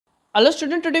Hello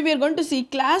student, today we are going to see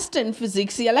class 10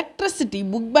 physics electricity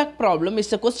book back problem. Is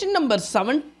the question number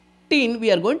 17.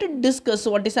 We are going to discuss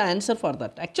what is the answer for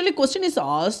that. Actually question is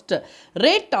asked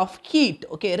rate of heat.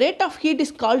 Okay, rate of heat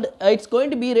is called it's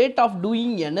going to be rate of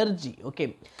doing energy.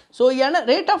 Okay, so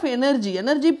rate of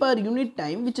energy per unit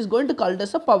time, which is going to called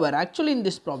as a power. Actually in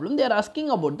this problem they are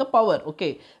asking about the power.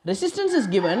 Okay, resistance is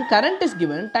given, current is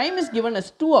given, time is given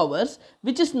as 2 hours,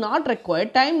 which is not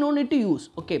required, time no need to use.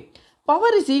 Okay, power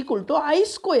is equal to I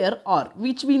square R,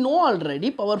 which we know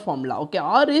already, power formula. Okay,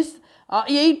 R is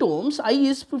 8 ohms, I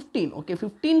is 15. Okay,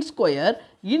 15 square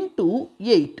into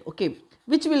 8. Okay,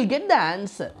 which will get the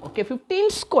answer. Okay, 15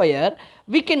 square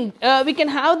we can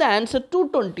have the answer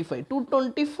 225.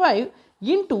 225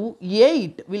 into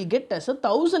 8 will get as a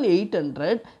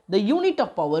 1800. The unit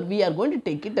of power we are going to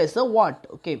take it as a watt.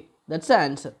 Okay, that's the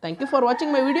answer. Thank you for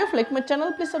watching my video. If you like my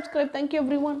channel, please subscribe. Thank you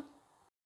everyone.